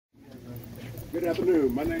Good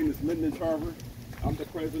afternoon. My name is Lyndon Tarver. I'm the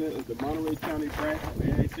president of the Monterey County Branch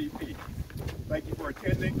NAACP. Thank you for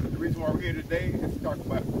attending. The reason why we're here today is to talk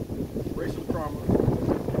about racial trauma.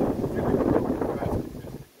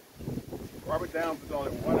 Robert Downs is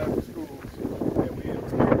only one of the schools that we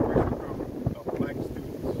experience racial trauma of black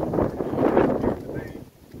students. Here today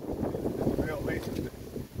is Mel Mason,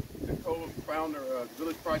 the co-founder of the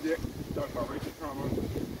Village Project, to talk about racial trauma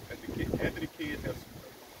that the kids have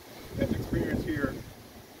experienced here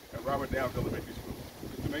at Robert Downs Elementary School.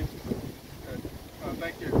 Mr. Mason?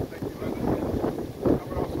 Thank you, Lyndon. I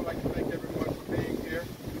would also like to thank everyone for being here.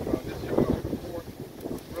 This show report is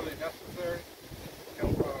really necessary.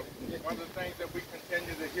 One of the things that we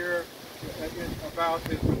continue to hear about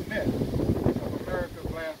is the myth of America's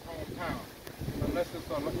last hometown, unless it's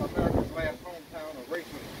America's last hometown of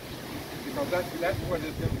racism, because that's what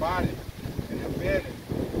is embodied and embedded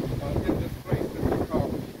in this place that we call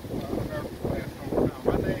America's last hometown.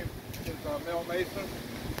 My name is Mel Mason,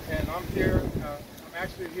 and I'm here. I'm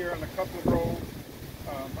actually here in a couple of roles.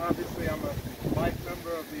 Obviously, I'm a life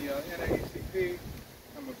member of the NAACP.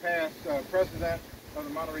 I'm a past president of the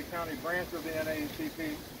Monterey County Branch of the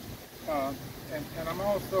NAACP. And I'm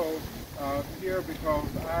also here because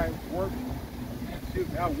I worked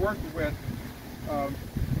with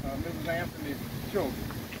Mrs. Anthony's children.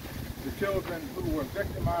 The children who were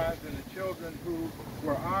victimized and the children who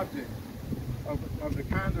were objects of the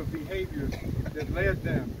kind of behaviors that led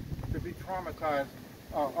them to be traumatized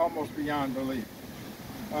almost beyond belief.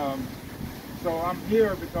 So I'm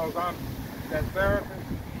here because I'm that therapist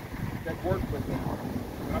that worked with them.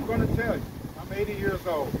 And I'm going to tell you, I'm 80 years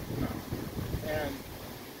old now, and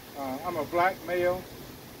I'm a black male.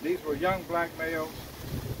 These were young black males.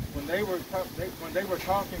 When they were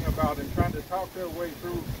talking about and trying to talk their way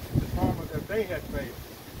through the trauma that they had faced,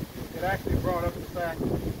 it actually brought up the fact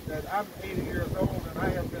that I'm 80 years old and I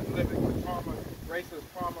have been living with trauma, racist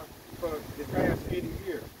trauma, for the past 80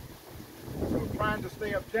 years. So trying to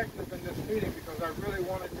stay objective in this meeting, because I really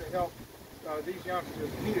wanted to help these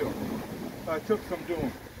youngsters heal, took some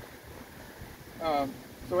doing.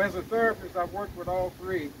 So as a therapist, I've worked with all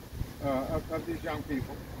three of these young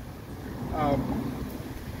people.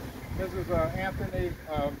 Mrs. Anthony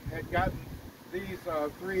had gotten these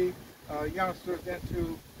three youngsters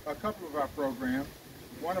into a couple of our programs,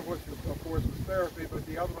 one of which, of course, was therapy, but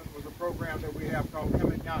the other one was a program that we have called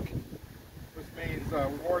Eminyaki, which means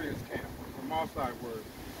Warriors Camp, the Maasai word.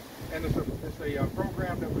 And it's a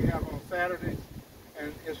program that we have on Saturdays,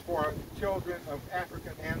 and it's for children of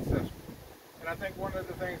African ancestry. And I think one of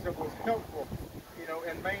the things that was helpful,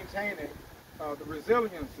 in maintaining the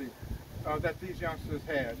resiliency that these youngsters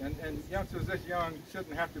had, and youngsters this young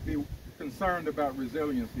shouldn't have to be concerned about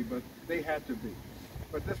resiliency, but they had to be.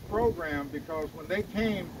 But this program, because when they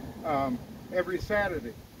came every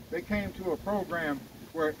Saturday, they came to a program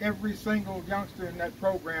where every single youngster in that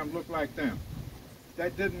program looked like them.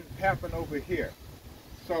 That didn't happen over here.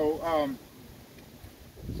 So,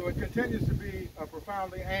 so it continues to be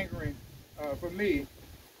profoundly angering for me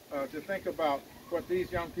to think about what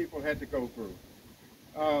these young people had to go through.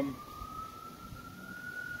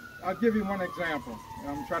 I'll give you one example.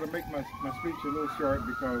 I'm trying to make my speech a little short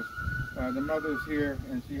because the mother's here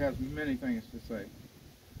and she has many things to say.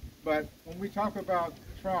 But when we talk about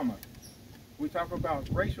trauma, we talk about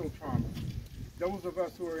racial trauma. Those of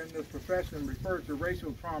us who are in this profession refer to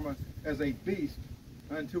racial trauma as a beast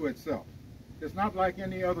unto itself. It's not like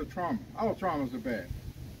any other trauma. All traumas are bad.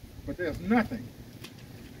 But there's nothing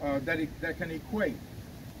that can equate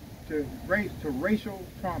to racial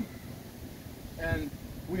trauma. And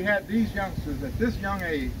we had these youngsters at this young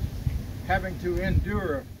age having to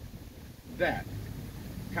endure that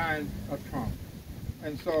kind of trauma.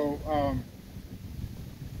 And so,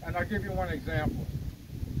 and I'll give you one example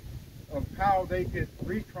of how they get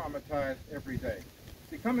re-traumatized every day.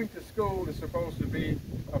 See, coming to school is supposed to be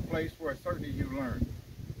a place where certainly you learn.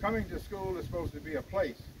 Coming to school is supposed to be a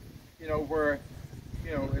place, where,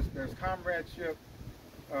 there's comradeship,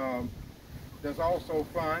 there's also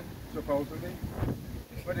fun, supposedly,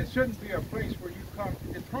 but it shouldn't be a place where you come to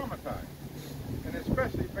get traumatized, and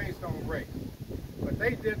especially based on race. But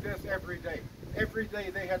they did this every day. Every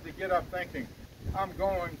day they had to get up thinking, I'm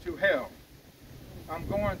going to hell. I'm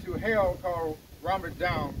going to hell called Robert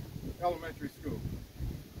Downs Elementary School.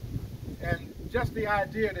 And just the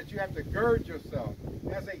idea that you have to gird yourself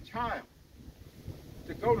as a child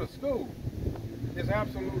to go to school is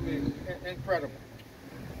absolutely incredible.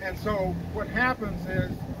 And so what happens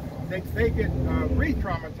is they get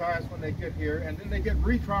re-traumatized when they get here, and then they get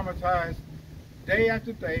re-traumatized day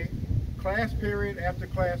after day, class period after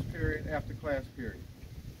class period after class period.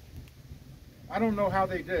 I don't know how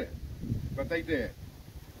they did it, but they did.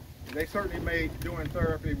 They certainly made doing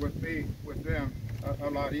therapy with me, with them, a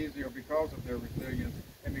lot easier because of their resilience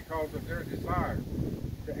and because of their desire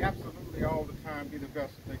to absolutely all the time be the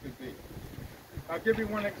best that they could be. I'll give you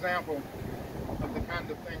one example of the kind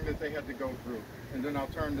of thing that they had to go through, and then I'll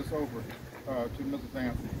turn this over to Mrs.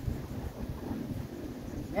 Anthony.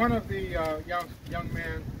 One of the young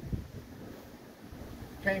men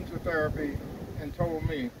came to therapy and told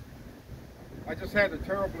me, I just had a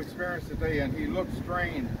terrible experience today, and he looked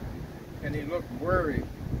strained, and he looked worried,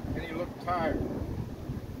 and he looked tired.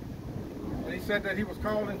 And he said that he was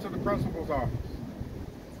called into the principal's office.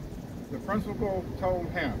 The principal told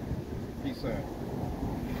him, he said,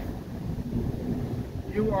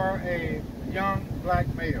 you are a young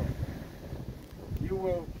black male. You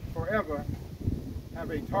will forever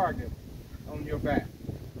have a target on your back.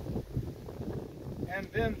 And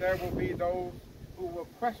then there will be those who will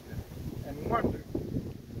question and wonder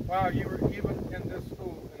why you were even in this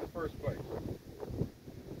school in the first place.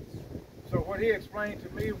 So what he explained to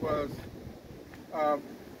me was,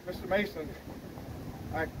 Mr. Mason,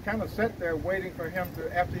 I kind of sat there waiting for him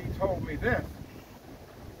to, after he told me this,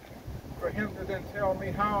 for him to then tell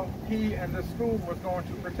me how he and the school was going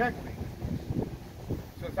to protect me.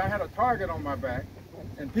 Since I had a target on my back,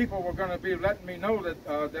 and people were going to be letting me know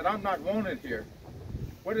that, that I'm not wanted here,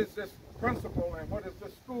 what is this principal and what is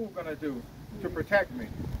this school going to do to protect me?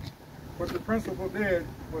 What the principal did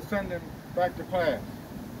was send him back to class.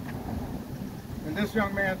 And this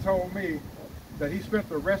young man told me that he spent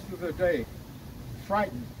the rest of the day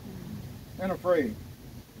frightened and afraid.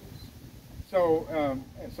 So,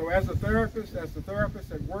 so as the therapist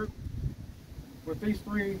had worked with these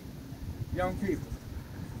three young people,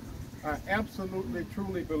 I absolutely,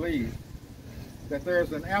 truly believe that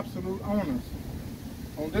there's an absolute onus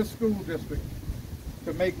on this school district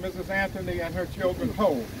to make Mrs. Anthony and her children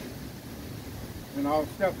whole. And I'll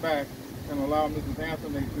step back and allow Mrs.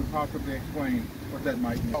 Anthony to possibly explain what that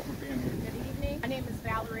might mean. Good evening. My name is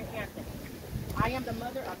Valerie Anthony. I am the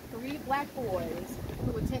mother of 3 black boys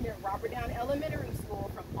who attended Robert Down Elementary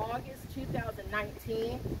School from August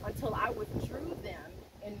 2019 until I withdrew them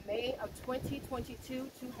in May of 2022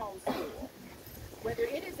 to homeschool. Whether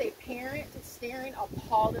it is a parent staring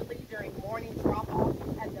appallingly during morning drop-off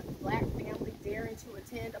at the black family daring to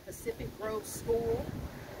attend a Pacific Grove school,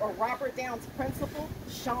 or Robert Down's principal,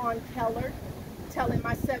 Sean Keller, telling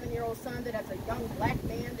my 7-year-old son that as a young black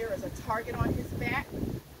man there is a target on his back,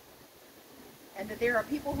 and that there are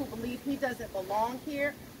people who believe he doesn't belong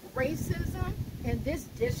here. Racism in this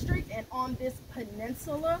district and on this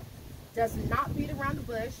peninsula does not beat around the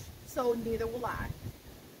bush, so neither will I.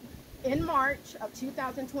 In March of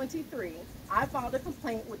 2023, I filed a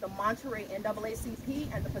complaint with the Monterey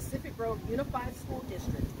NAACP and the Pacific Grove Unified School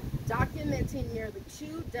District, documenting nearly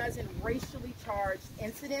 24 racially charged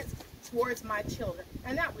incidents towards my children,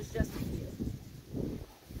 and that was just a few.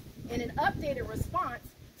 In an updated response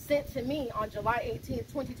sent to me on July 18,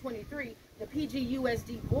 2023, the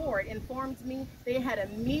PGUSD board informed me they had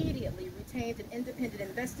immediately retained an independent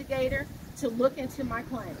investigator to look into my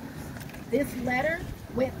claims. This letter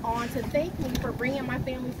went on to thank me for bringing my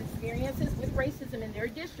family's experiences with racism in their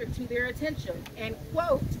district to their attention, and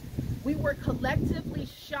quote, we were collectively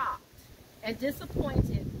shocked and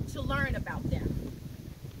disappointed to learn about them.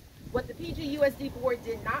 What the PGUSD board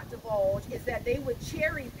did not divulge is that they would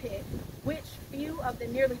cherry pick which few of the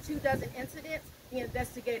nearly 24 incidents the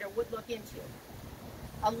investigator would look into,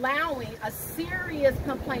 allowing a serious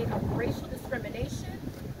complaint of racial discrimination,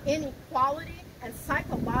 inequality, and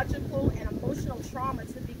psychological and emotional trauma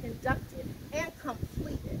to be conducted and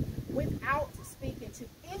completed without speaking to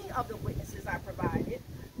any of the witnesses I provided,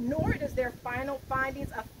 nor does their final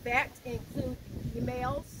findings of fact include the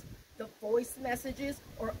emails, the voice messages,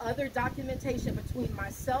 or other documentation between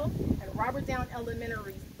myself and Robert Down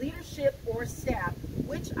Elementary's leadership or staff,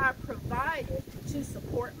 which I provided to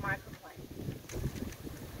support my complaint.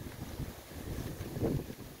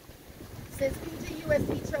 Since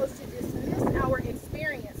PGUSD chose to dismiss our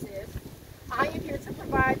experiences, I am here to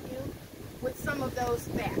provide you with some of those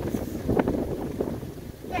facts.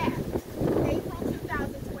 Fact: April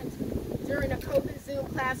 2020, during a COVID Zoom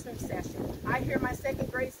classroom session, I hear my 2nd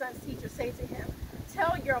grade son's teacher say to him,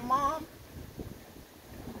 tell your mom,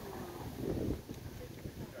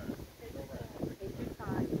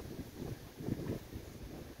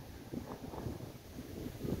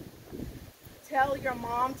 tell your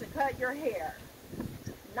mom to cut your hair.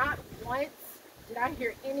 Not once did I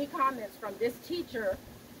hear any comments from this teacher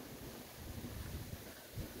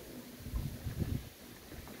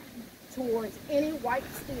towards any white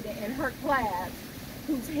student in her class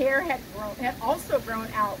whose hair had also grown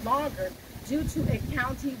out longer due to a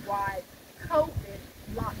county-wide COVID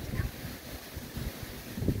lockdown.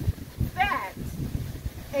 Fact,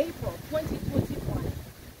 April 2021.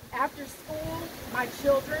 After school, my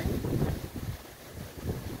children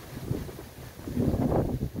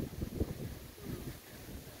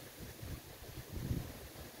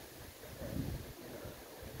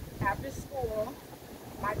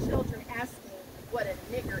asked me what a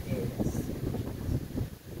nigger is.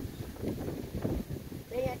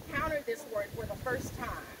 They encountered this word for the first time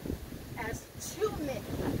as too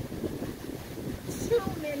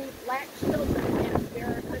many black children in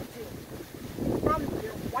America do from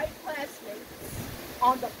their white classmates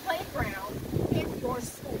on the playground in your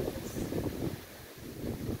schools.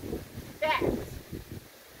 Fact,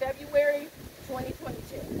 February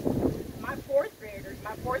 2022. My fourth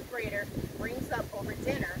grader brings up over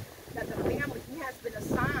dinner that the family he has been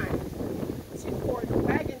assigned to for the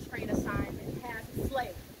wagon train assignment has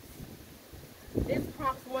slaves. This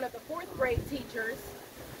prompts one of the fourth grade teachers,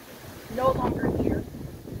 no longer here,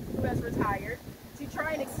 who has retired, to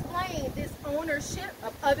try and explain this ownership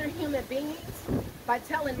of other human beings by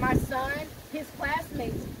telling my son, his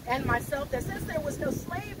classmates, and myself that since there was no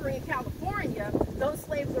slavery in California, those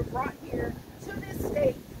slaves were brought here to this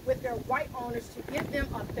state with their white owners to give them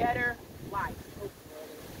a better life.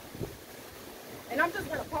 And I'm just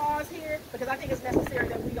going to pause here because I think it's necessary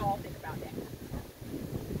that we all think about that.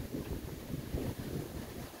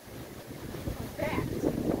 Fact,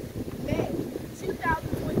 May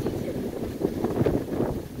 2022,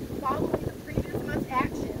 following the previous month's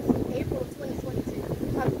actions in April of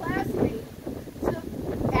 2022, a classmate took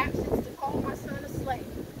actions to call my son a slave,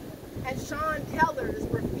 and Sean Keller's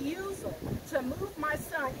refusal to move my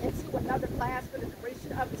son into another class for the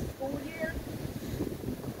duration of the school year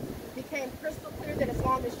became crystal clear that as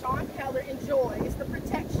long as Sean Keller enjoys the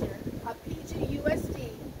protection of PGUSD,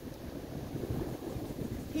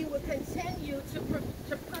 he will continue to prove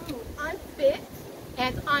unfit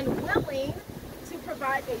and unwilling to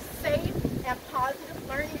provide a safe and positive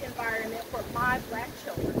learning environment for my black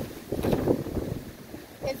children.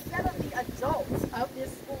 Instead of the adults of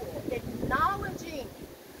this school acknowledging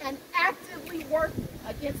and actively working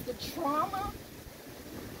against the trauma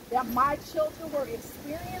that my children were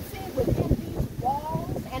experiencing within these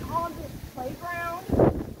walls and on this playground,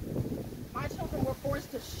 my children were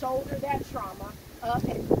forced to shoulder that trauma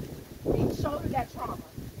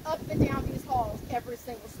up and down these halls every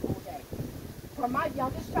single school day. For my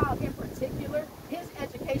youngest child in particular, his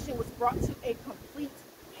education was brought to a complete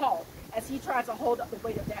halt as he tried to hold up the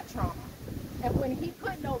weight of that trauma. And when he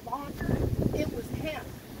could no longer, it was him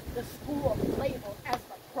the school labeled as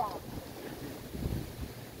the problem.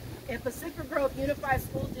 In Pacific Grove Unified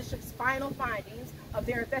School District's final findings of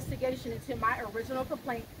their investigation into my original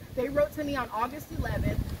complaint, they wrote to me on August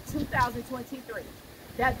 11, 2023,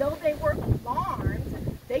 that though they were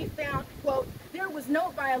alarmed, they found, quote, there was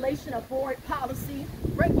no violation of board policy,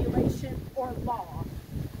 regulation, or law.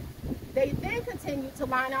 They then continued to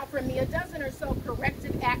line out for me a dozen or so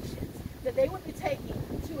corrective actions that they would be taking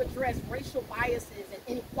to address racial biases and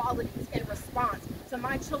inequalities in response to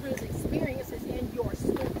my children's experiences in your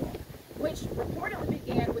school, which reportedly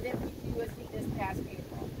began within PGUSD this past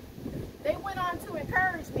April. They went on to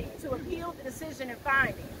encourage me to appeal the decision and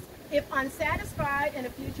findings if unsatisfied in a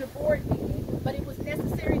future board meeting, but it was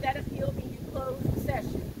necessary that appeal be in closed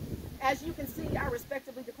session. As you can see, I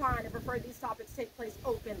respectfully decline and prefer these topics take place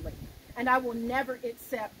openly. And I will never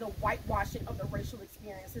accept the whitewashing of the racial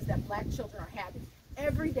experiences that black children are having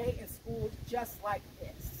every day in school just like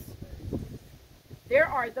this. There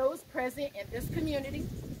are those present in this community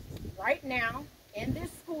right now, in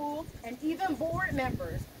this school, and even board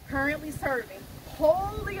members currently serving,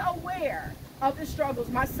 wholly aware of the struggles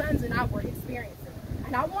my sons and I were experiencing.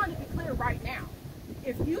 And I want to be clear right now.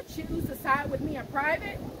 If you choose to side with me in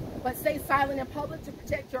private, but stay silent in public to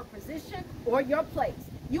protect your position or your place,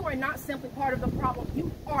 you are not simply part of the problem,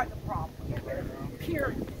 you are the problem.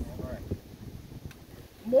 Period.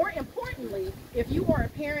 More importantly, if you are a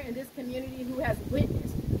parent in this community who has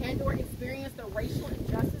witnessed and or experienced the racial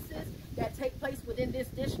injustices that take place within this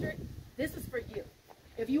district, this is for you.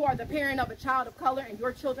 If you are the parent of a child of color and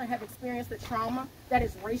your children have experienced the trauma that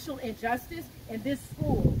is racial injustice in this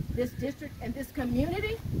school, this district, and this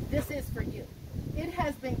community, this is for you. It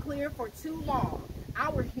has been clear for too long,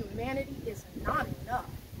 our humanity is not enough.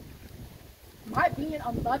 My being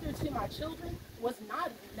a mother to my children was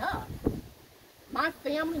not enough. My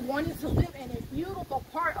family wanted to live in a beautiful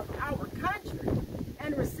part of our country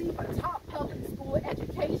and receive a top public school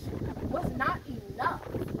education was not enough.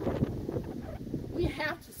 We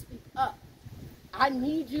have to speak up. I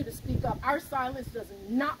need you to speak up. Our silence does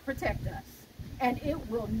not protect us, and it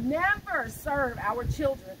will never serve our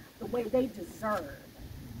children the way they deserve.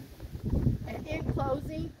 And in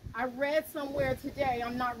closing, I read somewhere today,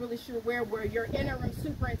 I'm not really sure where your interim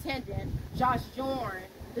superintendent, Josh Jorn,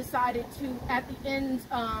 decided to, at the end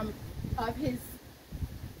of his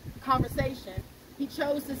conversation, he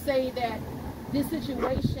chose to say that this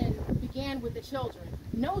situation began with the children.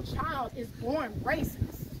 No child is born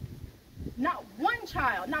racist. Not one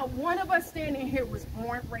child, not one of us standing here was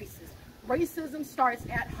born racist. Racism starts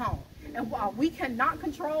at home. And while we cannot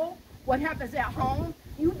control what happens at home,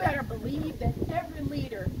 you better believe that every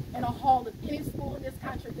leader in a hall of any school in this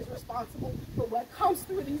country is responsible for what comes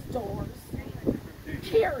through these doors,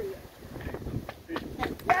 period.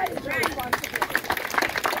 And that is your responsibility.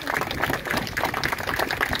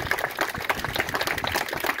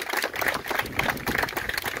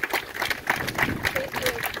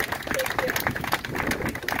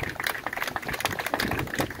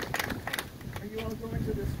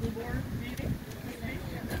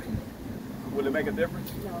 Will it make a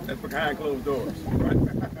difference? No. That's behind closed doors, right?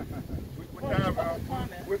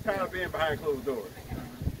 We're tired of being behind closed doors.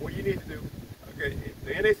 What you need to do, okay,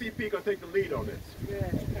 the NAACP gonna take the lead on this. Good,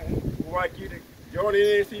 okay. We'd like you to join the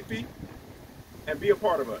NAACP and be a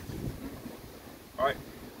part of us. All right?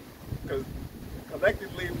 Because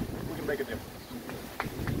collectively, we can make a difference.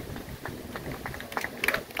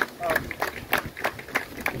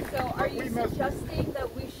 So are you suggesting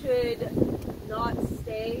that we should not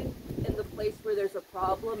stay in the place where there's a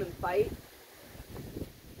problem and fight?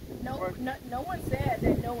 No one said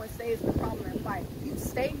that no one stays in the problem and fight. You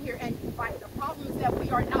stay here and you fight. The problem is that we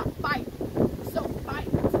are not fighting. So fight.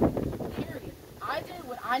 Period. I did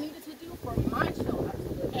what I needed to do for my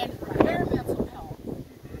children and for their mental health.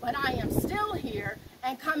 But I am still here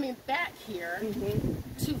and coming back here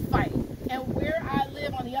to fight. And where I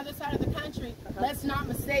live on the other side of the country, let's not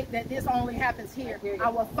mistake that this only happens here. I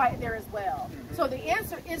will fight there as well. So the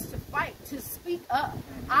answer is to fight, to speak up.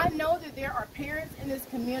 I know that there are parents in this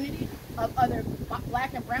community of other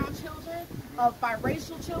black and brown children, of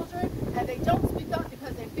biracial children, and they don't speak up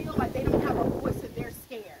because they feel like they don't have a voice and they're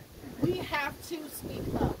scared. We have to speak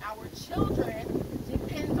up. Our children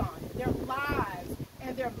depend on it. Their lives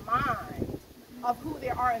and their minds of who they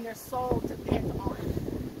are and their soul depend on it.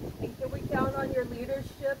 And can we count on your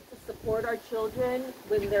leadership to support our children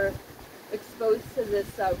when they're exposed to this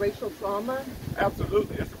racial trauma?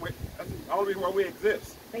 Absolutely. That's the only reason why we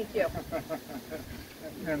exist. Thank you.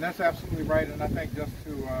 And that's absolutely right. And I think just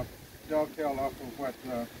to dovetail off of what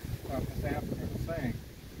Ms. Anthony was saying,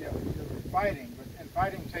 yeah, fighting, and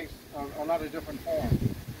fighting takes a lot of different forms.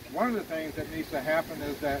 One of the things that needs to happen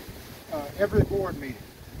is that every board meeting,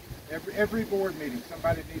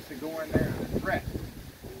 somebody needs to go in there and address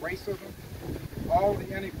racism, all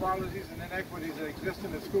the inequalities and inequities that exist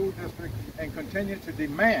in the school district, and continue to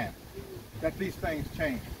demand that these things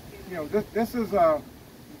change. You know, this is about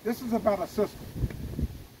a system.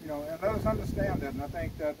 You know, and let us understand that. And I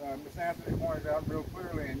think that Ms. Anthony pointed out real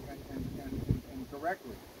clearly and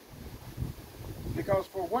correctly. Because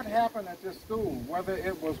for what happened at this school, whether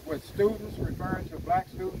it was with students referring to black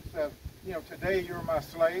students as, you know, today you're my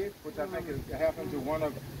slave, which I think it happened to one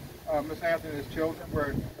of Miss Anthony's children,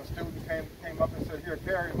 where a student came up and said, here,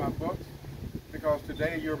 carry my books, because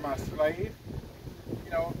today you're my slave.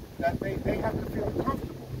 You know, that they have to feel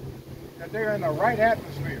comfortable, that they're in the right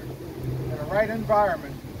atmosphere, in the right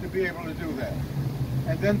environment to be able to do that.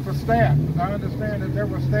 And then for staff, because I understand that there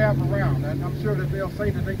were staff around, and I'm sure that they'll say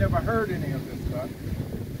that they never heard any of this stuff,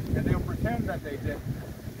 and they'll pretend that they didn't.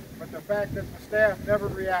 But the fact that the staff never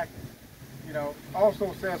reacted, you know,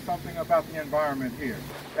 also says something about the environment here.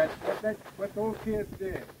 That what those kids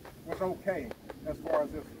did was okay as far as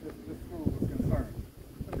this school was concerned.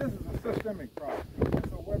 But this is a systemic problem. And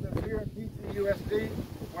so whether it's here in PTUSD,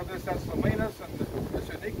 whether it's at Salinas and the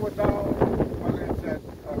Shaniqua Dog, whether it's at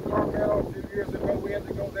Carmel a few years ago, we had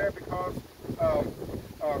to go there because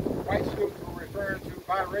white students were referring to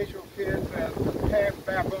biracial kids as half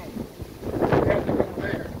baboons. We had to go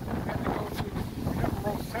there. We had to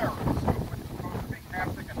go to Sarah, which is supposed to be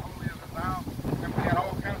Catholic and holier than thou. And we had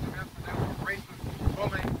all kinds of incidents of racist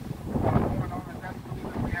bullying going on at that school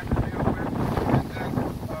that we had to deal with. And then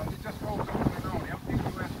it just goes on and on.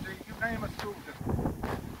 MPUSD, you name a school district.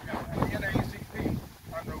 You know, and the NAACP,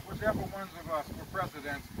 under whichever ones of us were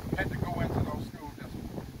presidents, had to go into those school districts.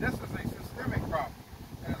 This is a systemic problem.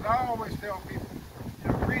 And as I always tell people,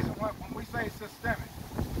 you know, the reason why when we say systemic,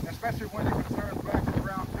 especially when it concerns black and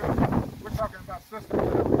brown children, we're talking about systems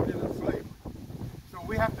that are rooted in slavery. So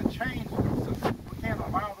we have to change those systems. We can't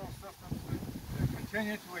allow those systems to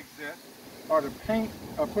continue to exist. or to paint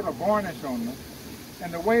or put a varnish on them.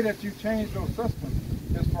 And the way that you change those systems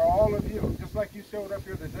is for all of you. Just like you showed up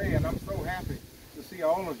here today, and I'm so happy to see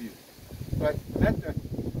all of you. But let the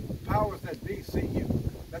powers that be see you.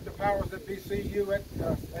 Let the powers that be see you at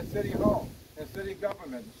City Hall, at city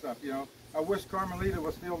government and stuff. You know, I wish Carmelita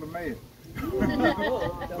was still the mayor.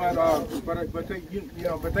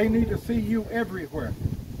 but they need to see you everywhere.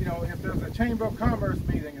 You know, if there's a Chamber of Commerce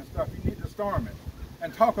meeting and stuff, you need to storm it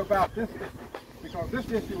and talk about this issue, because this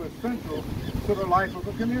issue is central to the life of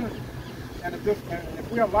the community. And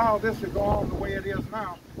if we allow this to go on the way it is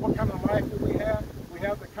now, what kind of life do we have? We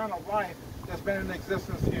have the kind of life that's been in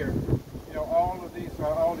existence here, you know, all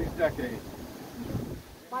these decades.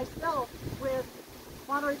 Myself, with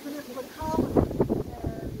Monterey Peninsula College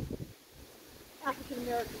and African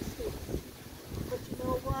American students. But you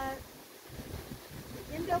know what?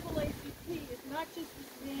 The NAACP is not just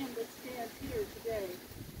this man that stands here today.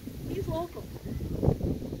 He's local.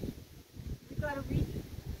 We've got a region.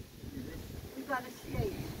 We've got a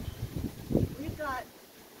state. We've got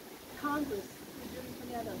Congress in Jimmy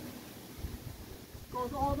Panetta.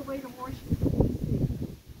 Goes all the way to Washington, D.C.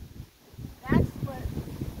 That's what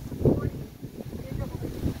supporting the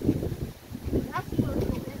NAACP. That's where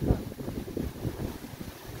it'll end up.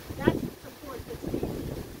 That's the support that's needed.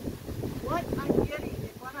 What I'm getting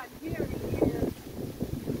and what I'm hearing is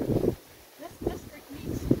this district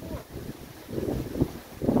needs support.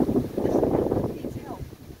 This district needs help.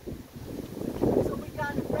 So we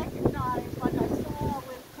got to recognize, like I saw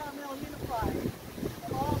with Carmel Unified,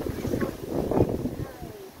 and all the resources we need in their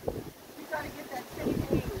aid. We got to get that same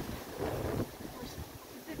aid for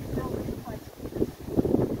specific buildings like schools,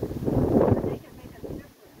 so that they can make a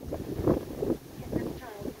difference in this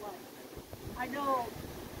child's life. I know,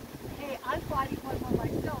 hey, I'm fighting one for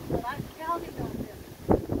myself, but I'm counting on this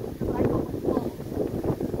because I know it's close.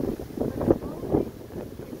 But slowly,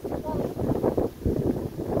 it's slowly.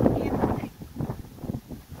 And it takes.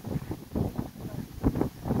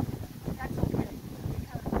 That's okay,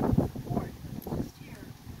 because support just here,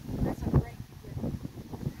 that's a great beginning.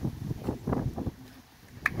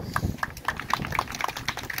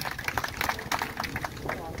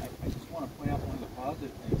 I just want to point out one of the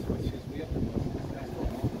positive things, which is we have the most successful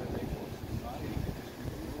multiracial society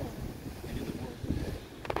in the world today.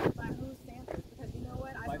 By whose standards? Because you know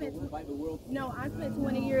what? By the world. No, I spent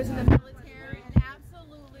 20 years in the military, and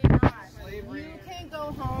absolutely not. You can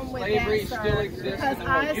go home with Slavery that, still sir, exists because in the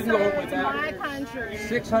world. I You can go home with served that. my country.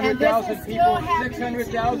 600,000 people,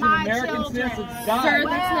 600,000 American citizens Sir, died. that's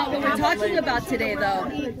not what we're talking about today, though.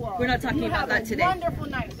 We're not talking about that today. Wonderful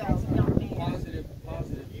night, though, young man. Positive.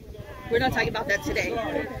 We're not talking about that today.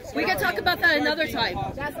 We can talk about that another time.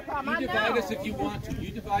 That's the problem. You I divide know. us if you want to.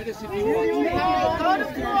 You divide us if you want to. Go to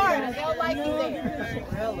Florida. They'll like you there.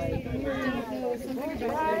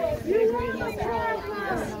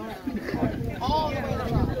 All the way to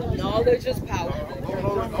Florida. Knowledge is power.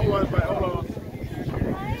 Hold on.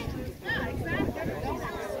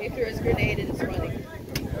 If there is a grenade and it's running.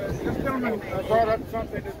 This gentleman brought up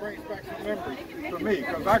something that brings back some memories for me,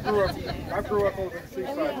 because I grew up over in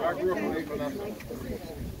Seaside. I grew up in Cleveland.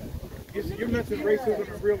 You mentioned racism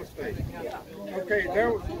in real estate. Okay,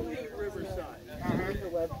 there was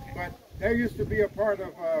but there used to be a part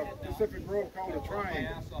of Pacific Road called the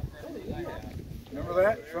Triangle. Remember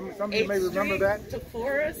that? Some of you may remember that. To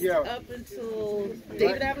Forest, Yeah. up until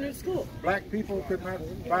David Avenue School. Black people could not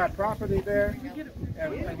buy property there,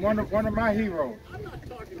 and one of my heroes. I'm not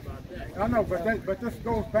talking about that. I know, but this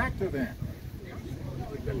goes back to them.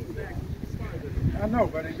 I know,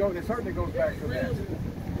 but it certainly goes back to them.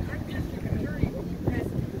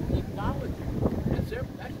 Acknowledge it.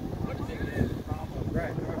 That's what it is.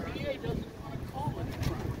 Right. PA doesn't want to call it a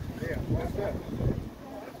crime. Yeah, that's it.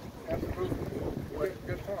 Absolutely.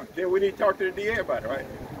 Good point. Then we need to talk to the DA about it, right?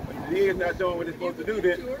 But the DA is not doing what it's supposed to do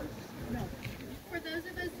then. For those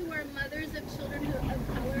of us who are mothers of children of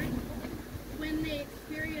color, when they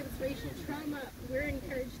experience racial trauma, we're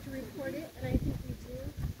encouraged to report it, and I think we do.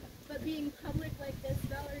 But being public like this,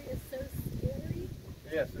 Valerie, is so scary.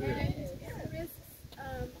 Yes, it is. And it risks,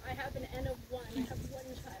 I have an N of 1, I have one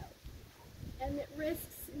child. And it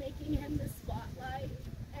risks making him the spotlight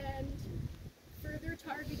and further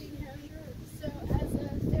targeting him. So as a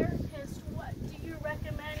therapist, what do you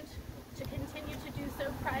recommend to continue to do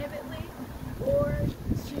so privately or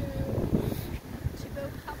to go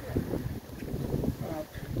public?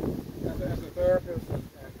 As a therapist, and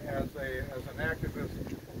as an activist,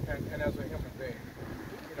 and as a human being,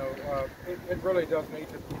 it really does need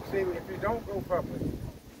to. See, if you don't go public,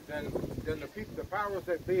 then the powers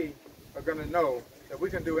that be are going to know that we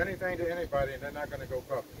can do anything to anybody, and they're not going to go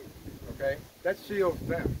public. okay? That shields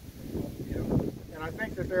them, you know. And I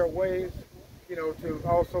think that there are ways, you know, to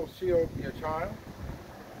also shield your child.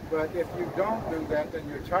 But if you don't do that, then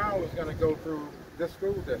your child is going to go through this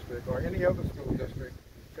school district or any other school district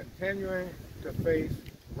continuing to face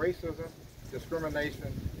racism,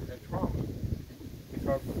 discrimination, and trauma.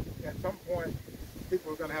 Because at some point,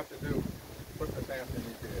 people are going to have to do what Miss Anthony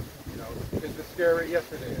did. You know, is it scary?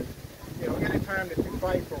 Yes, it is. You know, anytime that you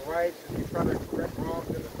fight for rights and you try to correct wrongs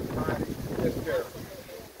in the society, it's scary.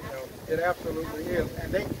 You know, it absolutely is.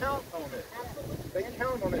 And they count on it. They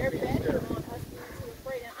count on it being scary.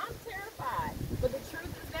 And I'm terrified. But the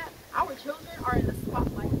truth is that our children are in the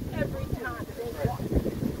spotlight every time that they walk through the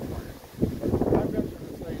door. I mentioned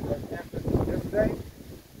to say that after this day,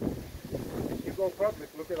 if you go public,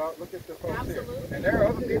 look at the folks here. And there are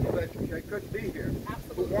other people that couldn't be here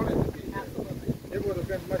who wanted to be here. It would have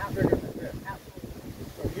been much bigger than this.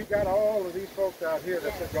 So you got all of these folks out here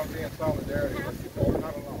that's going to be in solidarity with you, so you're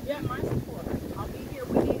not alone. Yeah, my support. I'll be here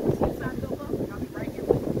with you. As soon as I go public, I'll be right here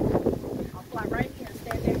with you. I'll fly right here and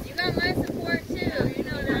stand there. You got my support too. You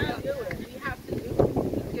know that. Do it. We have to do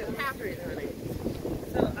it. You have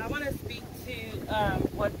to. So I want to speak to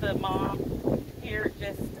what the mom here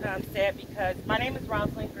just said, because my name is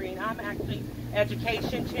Rosalind Green. I'm actually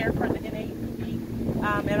education chair for the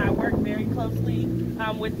NAACP, and I work very closely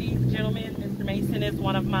with these gentlemen. Mr. Mason is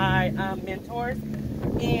one of my mentors,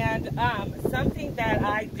 and something that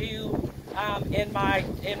I do in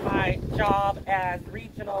my job as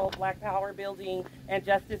regional Black Power Building and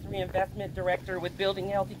Justice Reinvestment Director with Building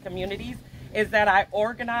Healthy Communities is that I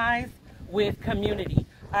organize with community.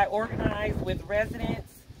 I organize with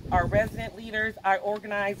residents, our resident leaders. I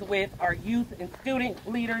organize with our youth and student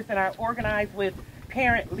leaders, and I organize with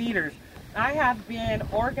parent leaders. I have been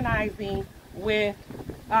organizing with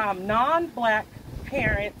non-Black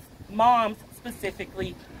parents, moms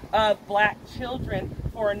specifically, of Black children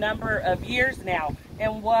for a number of years now.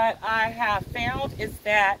 And what I have found is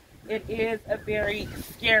that it is a very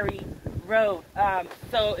scary road.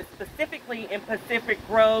 So specifically in Pacific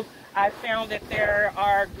Grove, I found that there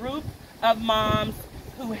are groups of moms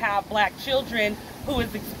who have Black children who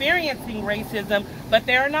is experiencing racism, but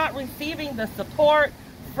they're not receiving the support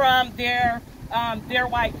from their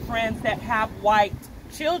white friends that have white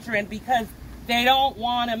children, because they don't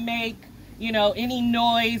want to make, you know, any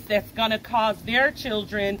noise that's going to cause their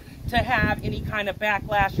children to have any kind of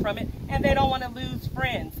backlash from it, and they don't want to lose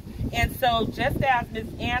friends. And so just as Ms.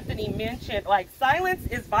 Anthony mentioned, like, silence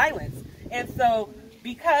is violence. And so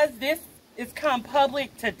because this is come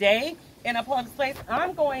public today in a public space,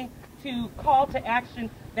 I'm going to call to action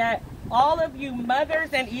that all of you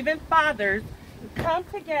mothers and even fathers come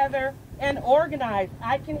together and organize.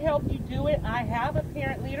 I can help you do it. I have a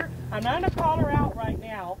parent leader. I'm not going to call her out right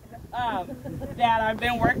now, that I've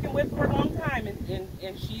been working with for a long time,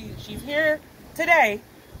 and she's here today.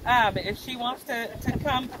 If she wants to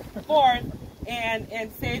come forth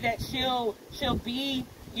and say that she'll be,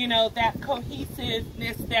 you know, that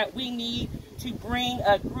cohesiveness that we need to bring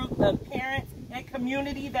a group of parents and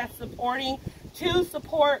community that's supporting to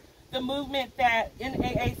support the movement that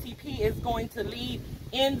NAACP is going to lead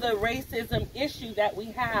in the racism issue that we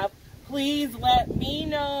have. Please let me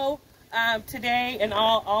know today, and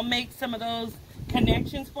I'll make some of those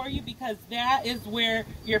connections for you, because that is where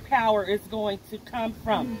your power is going to come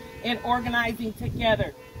from, in organizing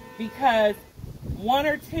together. Because one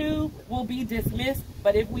or two will be dismissed,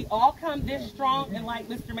 but if we all come this strong, and like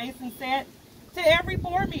Mr. Mason said, to every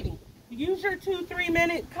board meeting, use your 2-3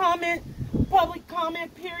 minute comment, public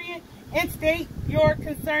comment period, and state your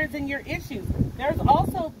concerns and your issues. There's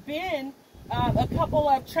also been a couple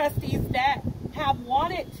of trustees that have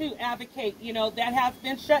wanted to advocate, you know, that has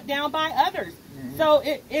been shut down by others. So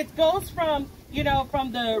it goes from, you know,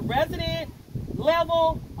 from the resident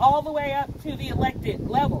level all the way up to the elected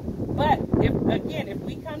level. But if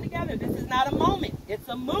we come together, this is not a moment, it's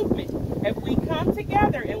a movement. If we come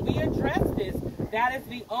together and we address this, that is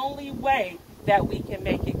the only way that we can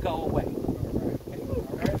make it go away.